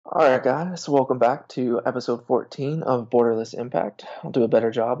All right, guys, welcome back to episode 14 of Borderless Impact. I'll do a better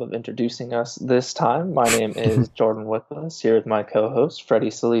job of introducing us this time. My name is Jordan Whitfuss, here with my co-host, Freddie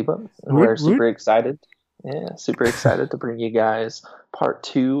Saliba, and Woot we're woot. super excited. Yeah, super excited to bring you guys part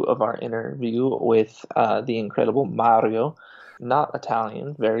two of our interview with the incredible Mario, not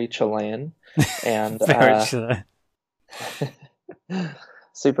Italian, very Chilean, and Very true.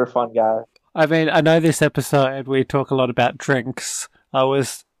 super fun guy. I mean, I know this episode we talk a lot about drinks. I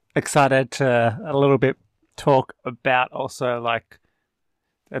was excited to a little bit talk about also like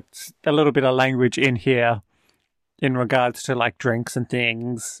it's a little bit of language in here in regards to like drinks and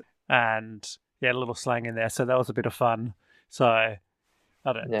things and yeah, a little slang in there. So that was a bit of fun. So I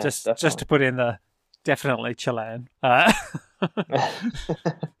don't know, Yeah, just definitely. to put in the definitely Chilean. Yeah.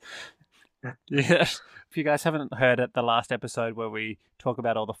 If you guys haven't heard it, the last episode where we talk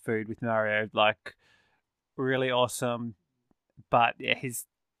about all the food with Mario, like really awesome. But yeah, his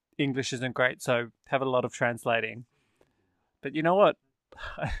English isn't great, so have a lot of translating. But you know what?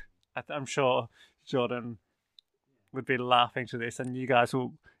 I'm sure Jordan would be laughing to this, and you guys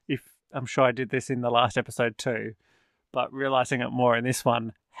will. If I'm sure I did this in the last episode too, but realizing it more in this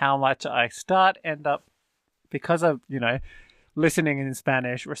one, how much I end up because of listening in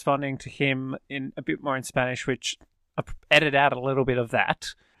Spanish, responding to him in a bit more in Spanish, which I edit out a little bit of that.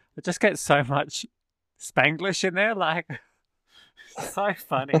 It just gets so much Spanglish in there, like so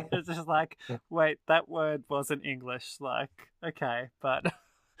funny. It's just like, wait, that word wasn't English. Like, okay, but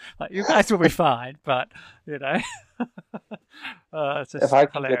like you guys will be fine. But you know, it's If just I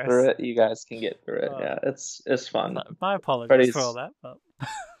can get through hilarious. it, you guys can get through it. Uh, Yeah, it's so fun. my apologies for all Freddie's that.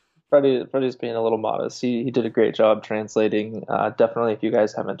 But Freddie's being a little modest. He did a great job translating. Definitely, if you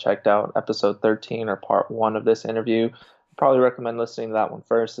guys haven't checked out episode 13 or part one of this interview, probably recommend listening to that one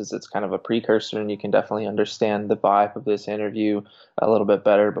first, as it's kind of a precursor, and you can definitely understand the vibe of this interview a little bit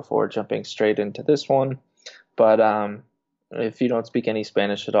better before jumping straight into this one. But if you don't speak any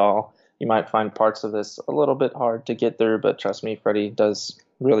Spanish at all, you might find parts of this a little bit hard to get through. But trust me, Freddie does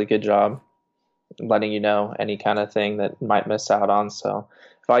a really good job letting you know any kind of thing that you might miss out on. So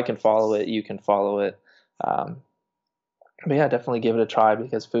if I can follow it, you can follow it. Um, but yeah, definitely give it a try,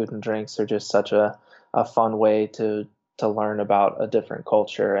 because food and drinks are just such a fun way to learn about a different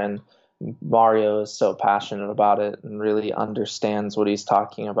culture. And Mario is so passionate about it and really understands what he's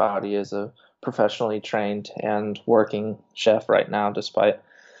talking about. He is a professionally trained and working chef right now, despite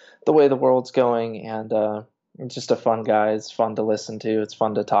the way the world's going. And it's just a fun guy. It's fun to listen to. It's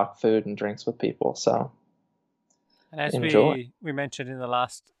fun to talk food and drinks with people. So and as enjoy. we mentioned in the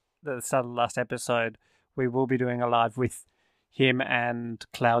start of the last episode, we will be doing a live with him and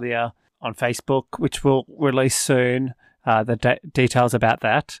Claudia on Facebook, which will release soon. The details about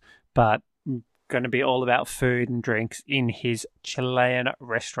that, but going to be all about food and drinks in his Chilean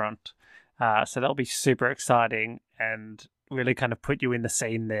restaurant. So that'll be super exciting and really kind of put you in the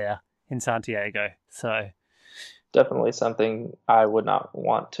scene there in Santiago. So Definitely something I would not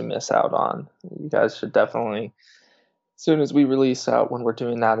want to miss out on. You guys should definitely, as soon as we release out, when we're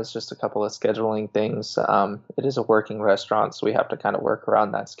doing that, it's just a couple of scheduling things. It is a working restaurant, so we have to kind of work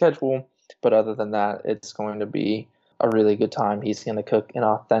around that schedule. But other than that, it's going to be a really good time. He's going to cook an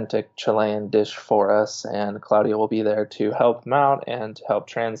authentic Chilean dish for us, and Claudia will be there to help him out and to help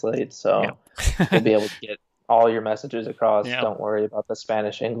translate. yeah, So you'll be able to get all your messages across. yeah, Don't worry about the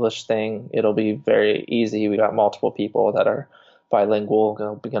Spanish English thing. It'll be very easy. We got multiple people that are bilingual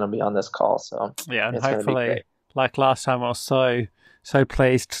going to be on this call, so yeah, and it's going to be hopefully, great. like last time, I was so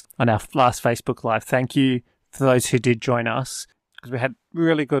pleased on our last Facebook live. Thank you for those who did join us because we had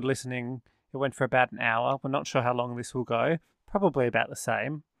really good listening. It went for about an hour. We're not sure how long this will go. Probably about the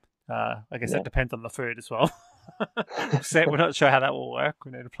same. I guess that Yeah. depends on the food as well. So we're not sure how that will work.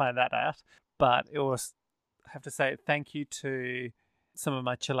 We need to plan that out. But it was, I have to say, thank you to some of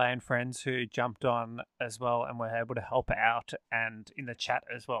my Chilean friends who jumped on as well and were able to help out and in the chat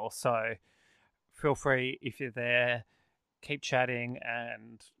as well. So feel free if you're there, keep chatting,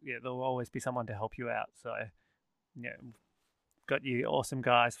 and yeah, there'll always be someone to help you out. So yeah, got you awesome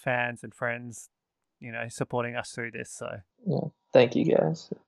guys, fans, and friends, supporting us through this. Yeah. Thank you guys.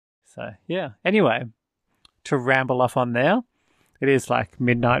 So yeah. Anyway, to ramble off on there, it is like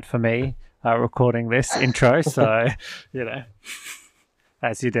midnight for me recording this intro. So you know,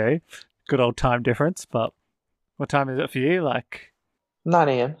 as you do, good old time difference. But what time is it for you? Like, 9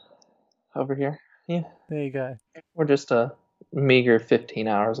 a.m. over here. Yeah. there you go. We're just a meager 15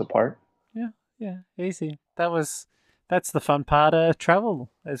 hours apart. Yeah, yeah, easy. That's the fun part of travel,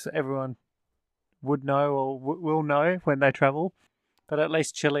 as everyone would know or will know when they travel. But at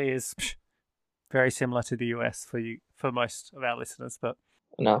least Chile is very similar to the US for most of our listeners. But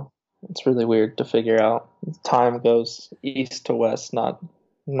No, it's really weird to figure out. Time goes east to west, not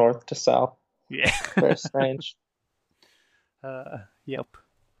north to south. Yeah. Very strange. Yep.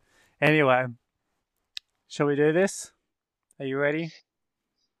 Anyway, shall we do this? Are you ready?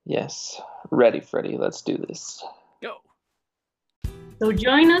 Yes. Ready, Freddy. Let's do this. Go. So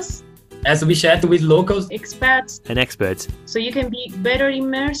join us as we chat with locals expats and experts, so you can be better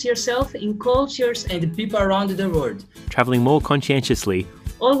immerse yourself in cultures and the people around the world, traveling more conscientiously,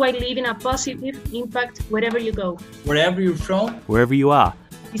 all while leaving a positive impact wherever you go. Wherever you're from, wherever you are.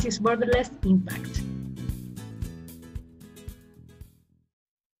 This is Borderless Impact.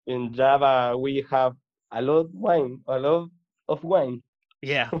 In Java, we have a lot of wine.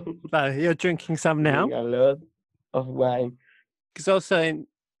 Yeah. You're drinking some now. A lot of wine. It's also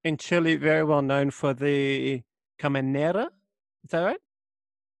in Chile very well known for the Carmenera. Is that right?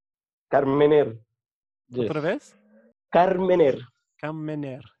 Carmener. Yes. Otra vez? Carmener.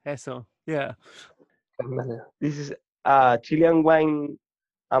 Carmener. Eso. Yeah. Carmener. This is a Chilean wine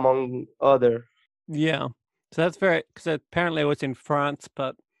among other. Yeah. So that's very, because apparently it was in France,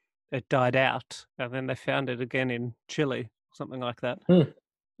 but it died out. And then they found it again in Chile, something like that. And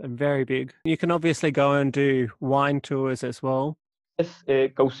very big. You can obviously go and do wine tours as well. Yes,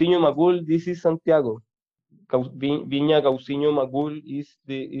 Cauciño Macul, this is Santiago. Viña Cauciño Macul is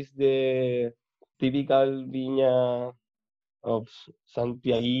the typical viña of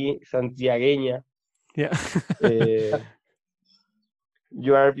Santiagueña. Yeah.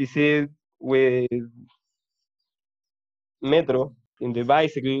 You are visited with metro in the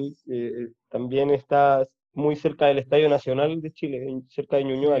bicycle. También está muy cerca del Estadio Nacional de Chile, cerca de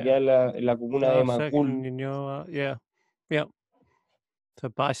Ñuñoa, que es la comuna de Macul. Ñuñoa, yeah. So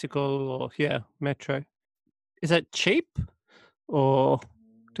bicycle or metro. Is it cheap or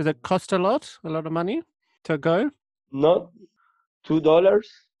does it cost a lot of money to go? Not $2,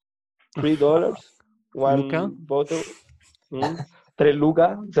 $3, one Luca? bottle, 3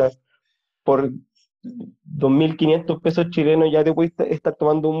 lucas, o sea, por 2.500 pesos chilenos ya te puedes estar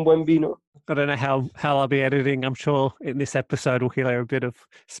tomando un buen vino. I don't know how I'll be editing. I'm sure in this episode we'll hear a bit of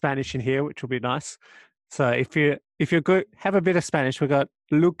Spanish in here, which will be nice. So if you're good, have a bit of Spanish. We got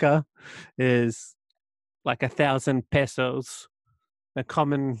Luca is like 1,000 pesos, a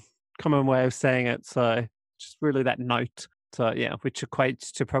common way of saying it. So just really that note. So yeah, which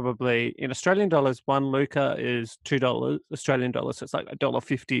equates to probably in Australian dollars, 1 Luca is $2 Australian dollars. So it's like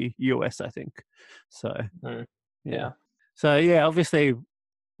 $1.50 US, I think. So yeah. So yeah, obviously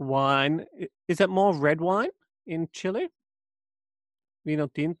wine. Is it more red wine in Chile? Vino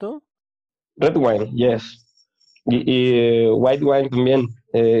tinto? Red wine, yes. Y white wine también.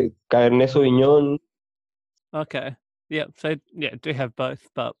 Cabernet Sauvignon. Okay. Yeah. So yeah, do have both,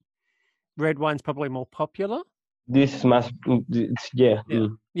 but red wine's probably more popular. This must, yeah.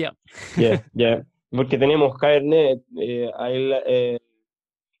 Yeah. Yeah. Porque tenemos Cabernet,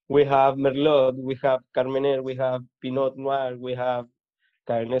 we have Merlot, we have Carmener, we have Pinot Noir, we have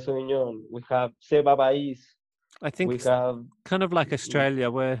Cabernet Sauvignon, we have Ceba País. I think we have kind of like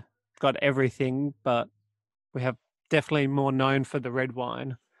Australia, we've got everything, but we have definitely more known for the red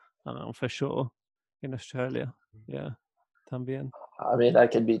wine, for sure, in Australia. Yeah, también. I mean, I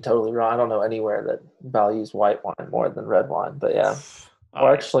could be totally wrong. I don't know anywhere that values white wine more than red wine, but yeah,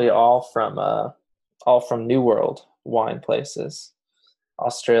 we're actually all from New World wine places.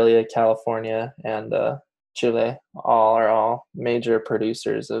 Australia, California, and Chile are all major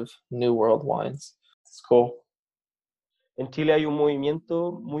producers of New World wines. It's cool. En Chile hay un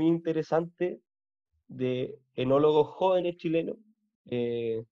movimiento muy interesante de enólogos jóvenes chilenos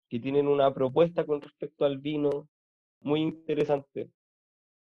que tienen una propuesta con respecto al vino muy interesante.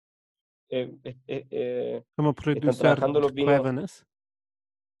 Como están trabajando los vinos, jóvenes.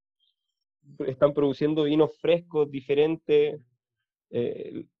 Están produciendo vinos frescos, diferentes.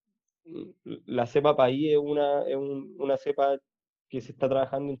 La cepa país es una cepa que se está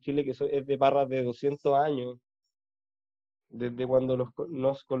trabajando en Chile que es de barras de 200 años, desde cuando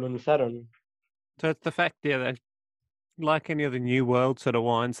nos colonizaron. So it's the fact, that like any of the New World sort of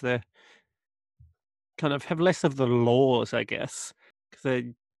wines, they kind of have less of the laws, I guess, because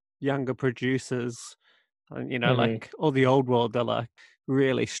they're younger producers. Like all the Old World, they're like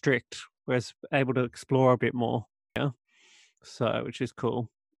really strict, whereas able to explore a bit more. Yeah, so which is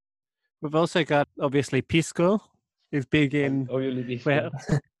cool. We've also got obviously Pisco is big in. Obviously, Pisco.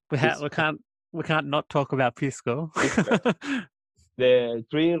 We can't not talk about Pisco. The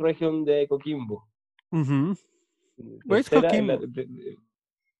Tree Region de Coquimbo. Mm-hmm. Where's Coquimbo?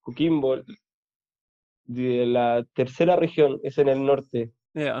 Coquimbo, de la tercera región, es en el norte.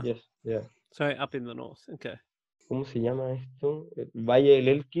 Yeah. Yes, yeah. So up in the north. Okay. ¿Cómo se llama esto? El Valle del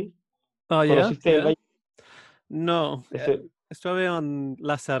Elqui. Oh, yeah? ¿Conociste el Yeah. Valle? No, Ese, estuve en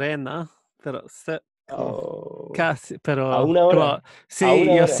La Serena, pero oh, casi, a pero una hora. bueno, A sí, una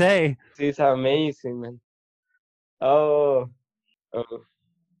yo hora. sé. Sí, it's amazing, man. Oh, oh,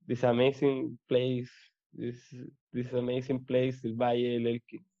 this amazing place. This amazing place, el Valle del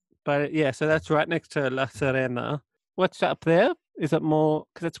Elqui. But yeah, so that's right next to La Serena. What's up there? Is it more,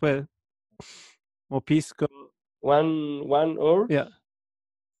 because that's where more Pisco. One hour. Yeah.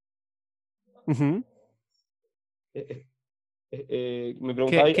 Mm-hmm. Me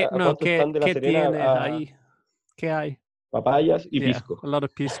preguntaba a cuánto están de La ¿Qué Serena tiene a ahí? ¿Qué hay? Papayas y Yeah, Pisco. a lot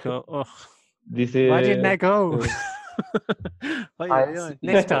of Pisco. Oh, Dice. why didn't I go? I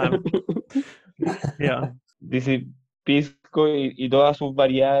Next time. Yeah. Dice Pisco y todas sus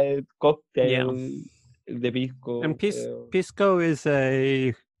variedades, Yeah. cóctel de Pisco. And Pisco is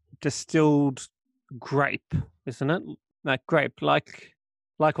a distilled grape, isn't it? Like grape, like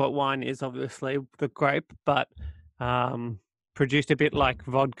what wine is, obviously, the grape, but produced a bit like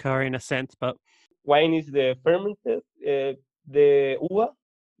vodka in a sense, but Wine is the fermented de uva.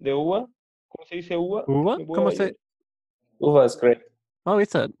 ¿Cómo se dice uva? uva? ¿Me puede ¿Cómo ayudar? se? Uva is great. Oh,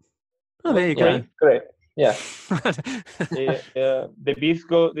 is it? Oh, there you Yeah, go. great. Yeah. The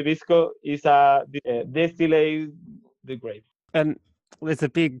Pisco is a distillate the grape. And there's a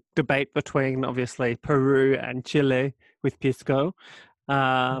big debate between, obviously, Peru and Chile with Pisco,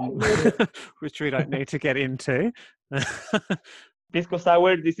 which we don't need to get into. Pisco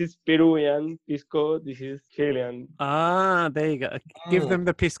sour, this is Peruvian. Pisco, this is Chilean. Ah, there you go. Give them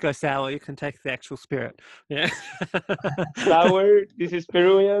the Pisco sour. You can take the actual spirit. Yeah. Sour, this is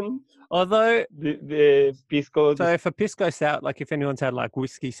Peruvian. Although, The Pisco. so for Pisco sour, like if anyone's had like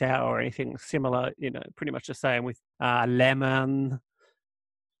whiskey sour or anything similar, pretty much the same with lemon,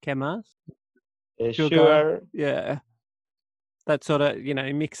 ¿qué más? Sugar. Yeah. That sort of,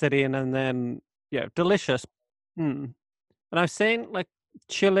 mix it in and then, yeah, delicious. Mm. And I've seen like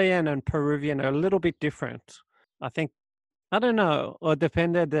Chilean and Peruvian are a little bit different. I think, I don't know, o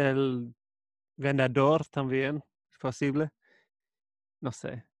depende del vendedor también, es posible. No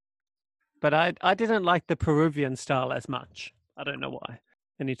sé. But I didn't like the Peruvian style as much. I don't know why.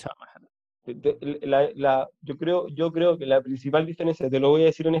 Anytime I had it. Yo creo que la principal diferencia, te lo voy a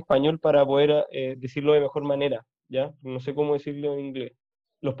decir en español para poder decirlo de mejor manera, ¿ya? No sé cómo decirlo en inglés.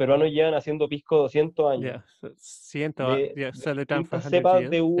 Los peruanos llevan haciendo pisco 200 años. Yeah, so siento, De yeah, so they're done for distintas 100 cepas years.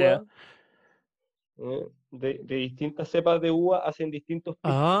 de Yeah. uva, de distintas cepas de uva hacen distintos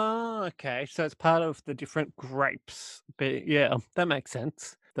piscos. Oh, okay. So it's part of the different grapes. But yeah, that makes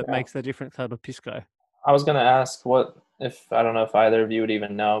sense. That Yeah. makes the different type of pisco. I was going to ask I don't know if either of you would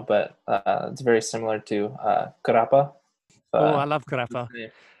even know, but it's very similar to grappa. Oh, I love grappa. Yeah.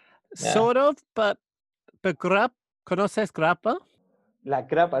 Sort of, but grappa, ¿conoces grappa? La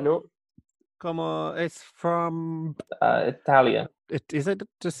grappa, ¿no? Como it's from, Italian. is it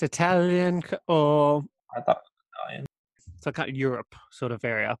just Italian or I thought it was Italian. so kind of Europe sort of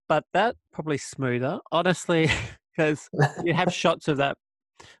area? But that probably smoother, honestly, because you have shots of that.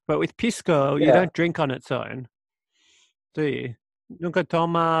 But with pisco, you Yeah. don't drink on its own, do you? Nunca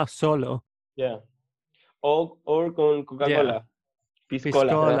toma solo. Yeah. Or con Coca-Cola. Piscola.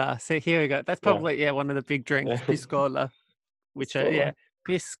 Piscola. See, here we go. That's Yeah. probably one of the big drinks, Yeah. piscola, which are Piscola.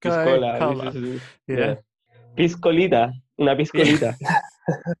 pisco Piscola. cola. This is, Yeah. Piscolita. Una piscolita.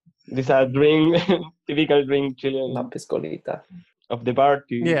 This is a drink, typical drink Chilean Not piscolita. of the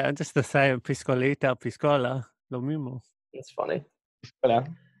party. Yeah, just the same. Piscolita, piscola, lo mismo. It's funny. Piscola.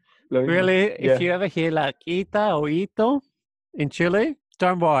 Lo mismo. Really, Yeah. if you ever hear like ita or ito in Chile,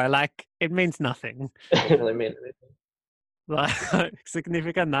 don't worry. Like it means nothing. Doesn't really mean anything. Like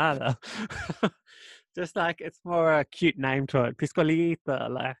significa nada. Just like it's more a cute name to it. Piscolita,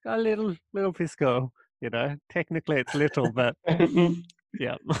 like a little pisco. Technically it's little, but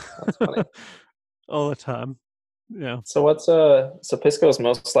yeah, That's funny. all the time. Yeah. So what's so pisco is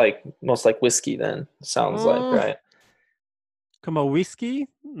most like whiskey then, sounds like, right? Como whiskey?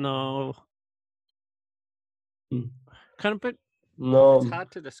 No. Kind of, but No. it's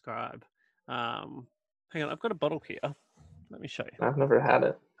hard to describe. Hang on, I've got a bottle here. Let me show you. I've never had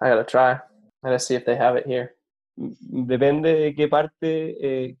it. I gotta try. I gotta see if they have it here. Depende de qué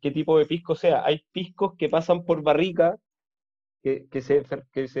parte, qué tipo de pisco sea. Hay piscos que pasan por barrica, que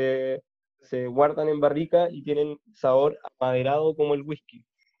se guardan en barrica y tienen sabor amaderado como el whisky.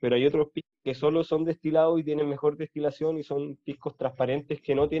 Pero hay otros piscos que solo son destilados y tienen mejor destilación y son piscos transparentes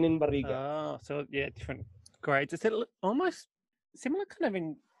que no tienen barrica. Oh, so yeah, different grades. Is it almost similar kind of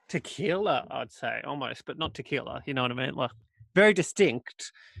in tequila, I'd say, almost, but not tequila, you know what I mean? Like very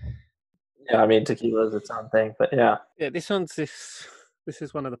distinct. Yeah, I mean tequila is its own thing, but yeah. Yeah, this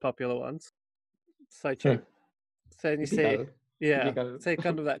is one of the popular ones. So Hmm. cheap. So you see, Typical. yeah, Typical. see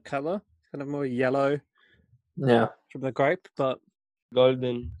kind of that color, kind of more yellow Yeah. from the grape, but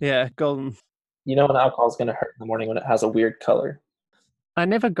Golden. yeah, golden. You know when alcohol is gonna hurt in the morning when it has a weird color. I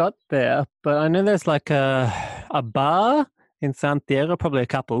never got there, but I know there's like a bar in Santiago, probably a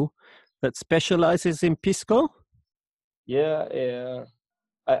couple, that specializes in pisco. Yeah,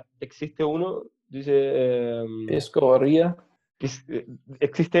 existe uno, dice, Piscoria.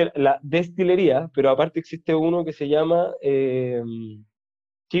 existe la destilería, pero aparte existe uno que se llama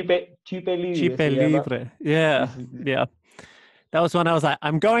Chipe Libre, Chipe se llama. Libre. Yeah, This is- yeah. That was one I was like,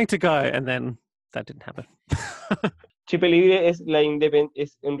 I'm going to go, and then that didn't happen. Chipe Libre es,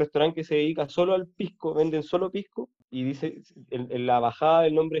 es un restaurante que se dedica solo al pisco, venden solo pisco, y dice, en la bajada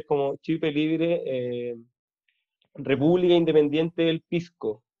el nombre es como Chipe Libre, República Independiente del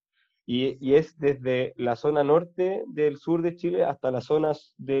Pisco. Y es desde la zona norte del sur de Chile hasta las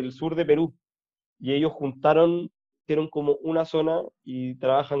zonas del sur de Perú. Y ellos hicieron como una zona y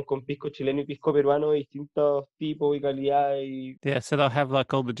trabajan con pisco chileno y pisco peruano de distintos tipos y calidades. Yeah, so they'll have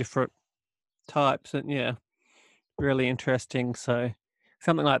like all the different types, and yeah, really interesting. So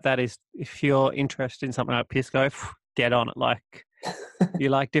something like that is, if you're interested in something like pisco, get on it. Like you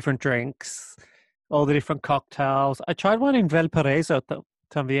like different drinks, all the different cocktails. I tried one in Valparaiso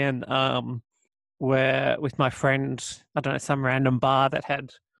también, where with my friend, I don't know, some random bar that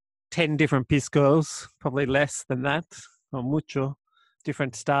had 10 different piscos, probably less than that, or mucho,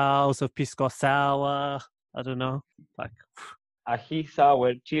 different styles of pisco sour. I don't know, like Ají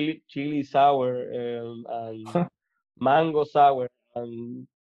sour, chili sour, and mango sour, and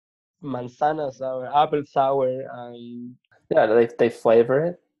manzana sour, apple sour, and Yeah, they flavor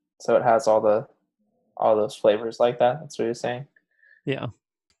it, so it has all those flavors like that. That's what you're saying. yeah.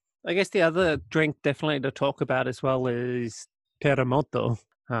 I guess the other drink definitely to talk about as well is terremoto,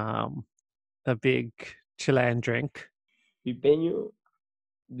 a big Chilean drink. pipeño.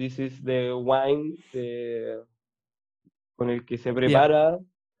 This is the wine con el que se prepara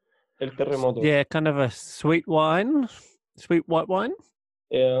el terremoto. Yeah, kind of a sweet wine, sweet white wine.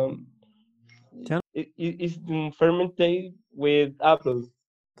 It's fermented with apple.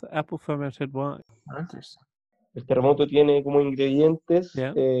 The apple fermented wine. Interesting. El terremoto tiene como ingredientes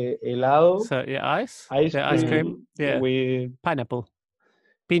Yeah. helado, So yeah, ice. ice Yeah, cream, ice cream. Yeah, with pineapple,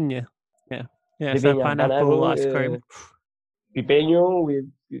 piña. Yeah, yeah. de So piña, pineapple ice cream. pipeño with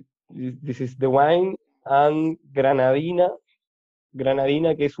this is the wine, and granadina,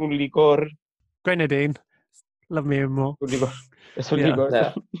 que es un licor, Grenadine. Love me more. un licor, es un Yeah. licor.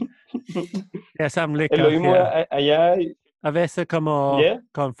 Yeah. Yeah, some Es lo liquor. mismo Yeah. allá, A veces como yeah.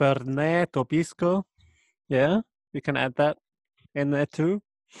 con Fernet o pisco. Yeah, you can add that in there too.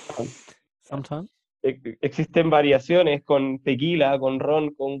 Sometimes. Existen variaciones con tequila, con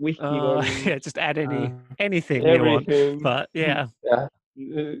ron, con whisky, con Yeah, just add anything you want. everything. But yeah, Yeah.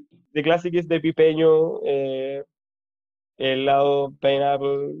 The classic is the pipeño, helado,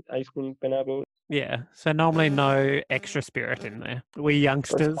 pineapple, ice cream, pineapple. yeah. So normally no extra spirit in there. We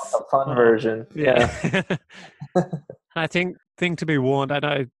youngsters. A fun version. Yeah. I think thing to be warned. I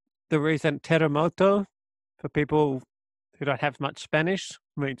know the recent terremoto, for people who don't have much Spanish,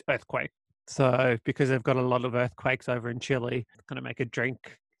 means earthquake. So because they've got a lot of earthquakes over in Chile, it's going to make a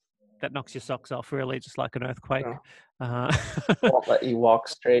drink that knocks your socks off, really, just like an earthquake. Won't let you walk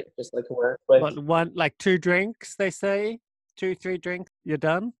straight, just like a earthquake. But one, like 2 drinks, they say, 2-3 drinks, you're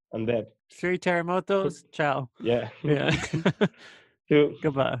done. And that. 3 terremotos, ciao. Yeah. Yeah. Two.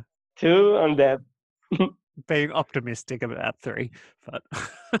 Goodbye. 2 and that. Being optimistic about 3, but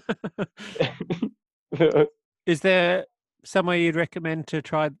is there somewhere you'd recommend to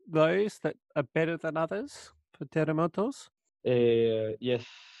try those that are better than others for terremotos? Yes,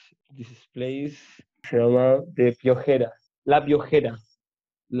 this place se llama de Piojera. La Piojera.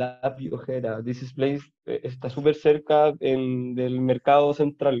 This place está súper cerca del mercado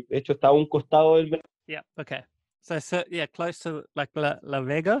central. De hecho, está a un costado del mercado. Yeah, okay. So yeah, close to like La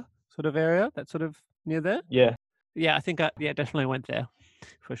Vega sort of area, that sort of near there? Yeah. Yeah, I think yeah, definitely went there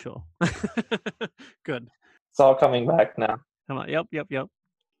for sure. Good. It's all coming back now. I'm like, yep.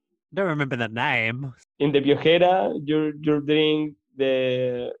 Don't remember the name. In the Piojera, you drink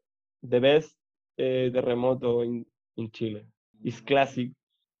the best terremoto in Chile. It's classic.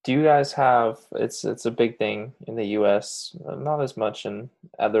 Do you guys have? It's a big thing in the U.S. Not as much in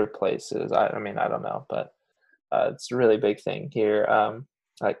other places. I mean, I don't know, but it's a really big thing here.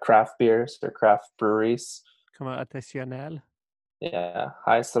 Like craft beers or craft breweries. Como artesanal. Yeah,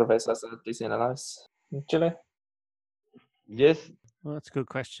 hay cervezas artesanales in Chile. Yes, Well, that's a good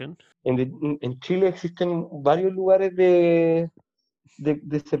question. En Chile existen varios lugares de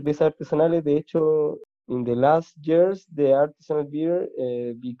cerveza artesanales. De hecho, in the last years, the artisanal beer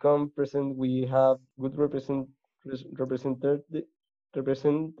become present. We have good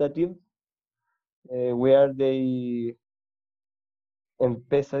representative where they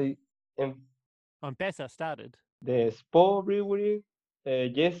empieza Pesa started. the Spo Brewery,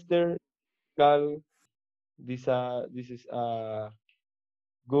 Jester, Cal. This is a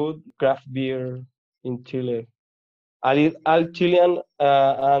good craft beer in Chile. All Chilean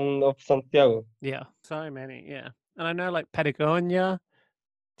and of Santiago. Yeah, so many. Yeah, and I know like Patagonia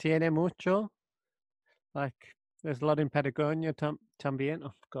tiene mucho. Like there's a lot in Patagonia también.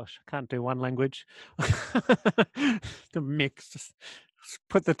 Oh gosh, I can't do one language. The mix, just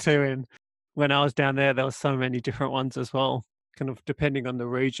put the two in. When I was down there was so many different ones as well, kind of depending on the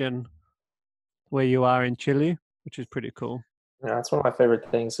region where you are in Chile, which is pretty cool. Yeah, that's one of my favorite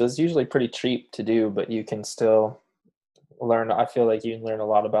things. It's usually pretty cheap to do, but you can still learn. I feel like you can learn a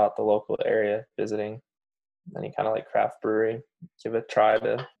lot about the local area visiting any kind of like craft brewery. Give a try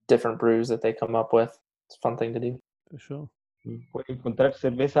to different brews that they come up with. It's a fun thing to do. For sure. Puedes encontrar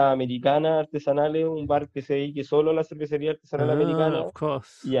cerveza americana artesanales, un bar que se dedique solo a la cervecería artesanal americana, Of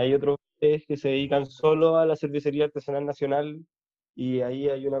course. y hay otros bares que se dedican solo a la cervecería artesanal nacional, y ahí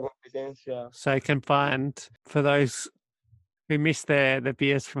hay una competencia. So you can find, for those who miss their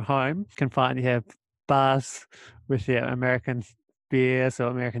beers from home, you can find bars with American beers or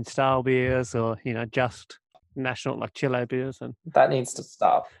American style beers, or just national like Chile beers, and That needs to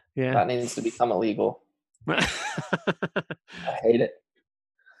stop. yeah, That needs to become illegal. I hate it.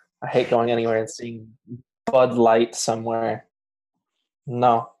 I hate going anywhere and seeing Bud Light somewhere.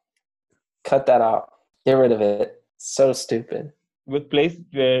 No. Cut that out. Get rid of it. So stupid. Good place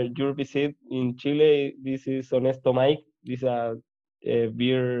where you visit in Chile. This is Honesto Mike. This is a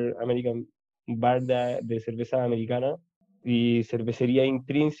beer American bar de cerveza americana y cervecería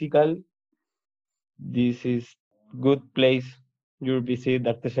Intrinsical. This is good place you visit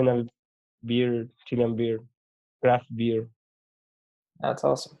artisanal beer, Chilean beer, craft beer. That's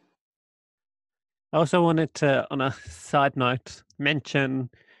awesome. I also wanted to, on a side note, mention,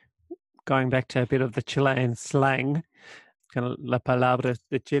 going back to a bit of the Chilean slang, kind of la palabra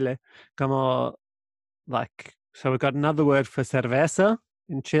de Chile, como like, so we've got another word for cerveza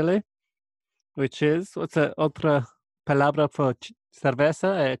in Chile, which is, what's the otra palabra for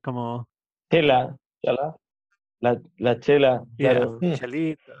cerveza? Como Chela, Chela? la chela, yeah, claro.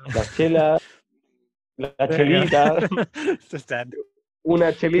 chelita. La chela, la There you go. chelita, Just add.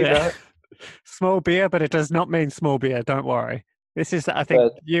 una chelita. Yeah. Small beer, but it does not mean small beer. Don't worry. This is, I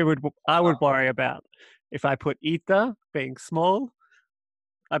think, I would worry about if I put ita being small.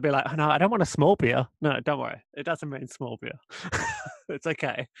 I'd be like, oh, no, I don't want a small beer. No, don't worry. It doesn't mean small beer. It's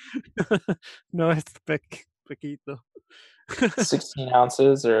okay. No, it's pequito. 16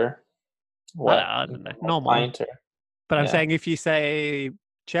 ounces or what? I don't know. A Normal. pint or, But I'm yeah. saying if you say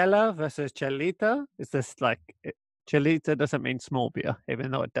chela versus chelita, it's just like chelita doesn't mean small beer,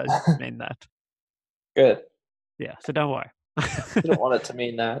 even though it does mean that. Good. Yeah, so don't worry. You don't want it to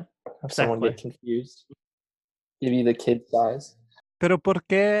mean that. Have someone get Exactly. confused. Give you the kid size. Pero ¿por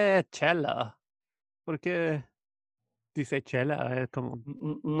qué chela? ¿Por qué dice chela? Como,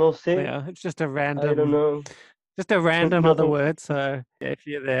 No sé. yeah, it's just a I don't random, know. just a random other word. So if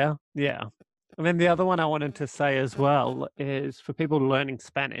you're there, yeah. And then the other one I wanted to say as well is for people learning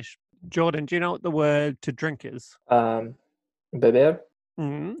Spanish. Jordan, do you know what the word to drink is? Beber?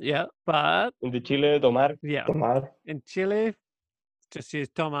 Yeah, but In the Chile, tomar. yeah, Tomar? in Chile, just use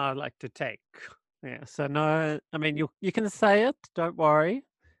toma like to take. Yeah, so no, I mean you can say it. Don't worry.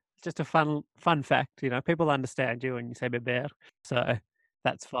 It's just a fun fact. People understand you when you say beber, so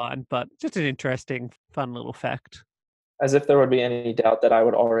that's fine. But just an interesting, fun little fact. As if there would be any doubt that I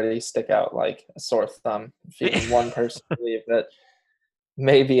would already stick out like a sore thumb if even one person believed that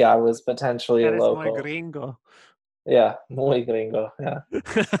maybe I was potentially a Eres muy local. gringo. Yeah, muy gringo. Yeah.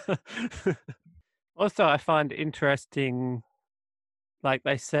 Also, I find interesting, like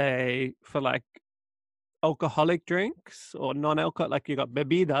they say for like alcoholic drinks or non-alcohol, like you got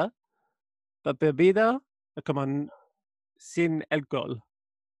bebida, but bebida, como sin alcohol,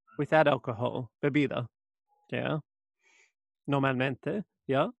 without alcohol, bebida, yeah, normalmente,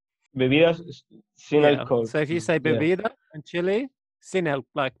 yeah. Bebidas sin alcohol. So if you say bebida in Chile, sin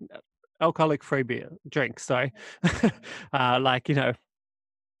like alcoholic-free beer drinks, sorry, like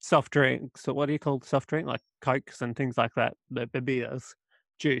soft drinks, or what do you call soft drink, like Cokes and things like that, the bebidas,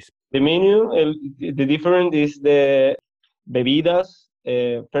 juice. The menu, the difference is the bebidas,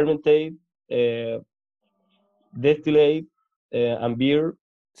 fermented, distillate, and beer.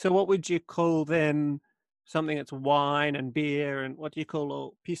 So what would you call then something that's wine and beer, and what do you call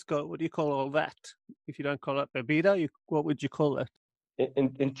all pisco? What do you call all that? If you don't call it bebida, what would you call it?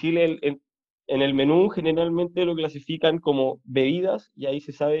 En Chile, en el menú generalmente lo clasifican como bebidas y ahí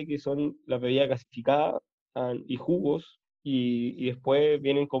se sabe que son las bebidas gasificadas y jugos y después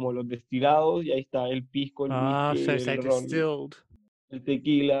vienen como los destilados y ahí está el pisco, el Ah, whisky, so say el ron, distilled. el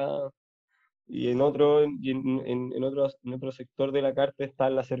tequila y en otro sector de la carta está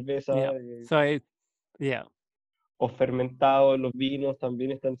la cerveza Yeah. So yeah. o fermentados, los vinos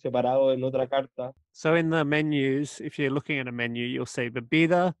también están separados en otra carta. So in the menus, if you're looking at a menu, you'll see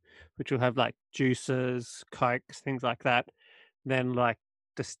bebida, which will have like juices, cokes, things like that. Then like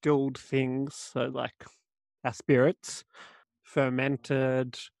distilled things, so like our spirits,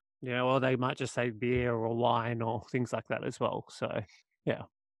 fermented, or they might just say beer or wine or things like that as well. So yeah.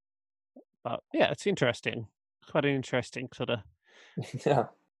 But yeah, it's interesting. Quite an interesting sort of Yeah,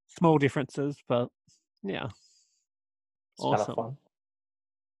 small differences, but yeah. it's kind Awesome. of fun.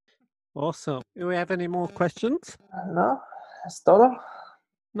 Awesome. Do we have any more questions? No, es todo.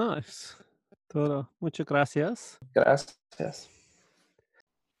 Nice. Todo. Muchas gracias. Gracias.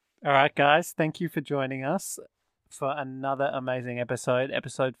 All right, guys. Thank you for joining us for another amazing episode,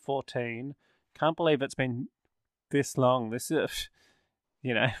 episode 14. Can't believe it's been this long. This is,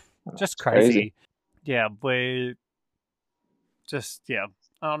 just crazy. Yeah, we just,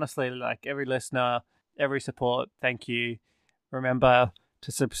 honestly, like every listener, every support, thank you. Remember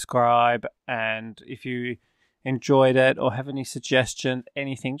to subscribe, and if you enjoyed it or have any suggestions,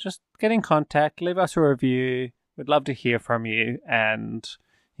 anything, just get in contact, leave us a review. We'd love to hear from you. And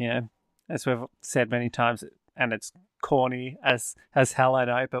as we've said many times, and it's corny as hell, I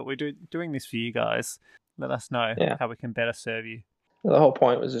know, but we're doing this for you guys. Let us know how we can better serve you. The whole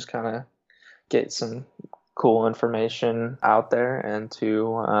point was just kind of get some cool information out there and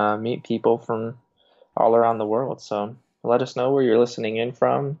to meet people from all around the world. So let us know where you're listening in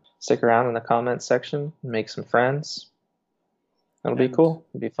from. Stick around in the comments section, make some friends. It'll be cool.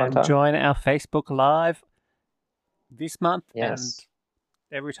 It'll be a fun and time. Join our Facebook Live this month. Yes.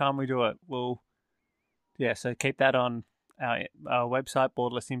 And every time we do it, so keep that on our website,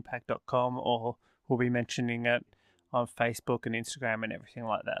 borderlessimpact.com, or we'll be mentioning it on Facebook and Instagram and everything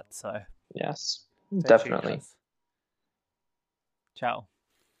like that. So yes, definitely. Ciao.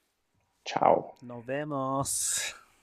 Ciao. Nos vemos.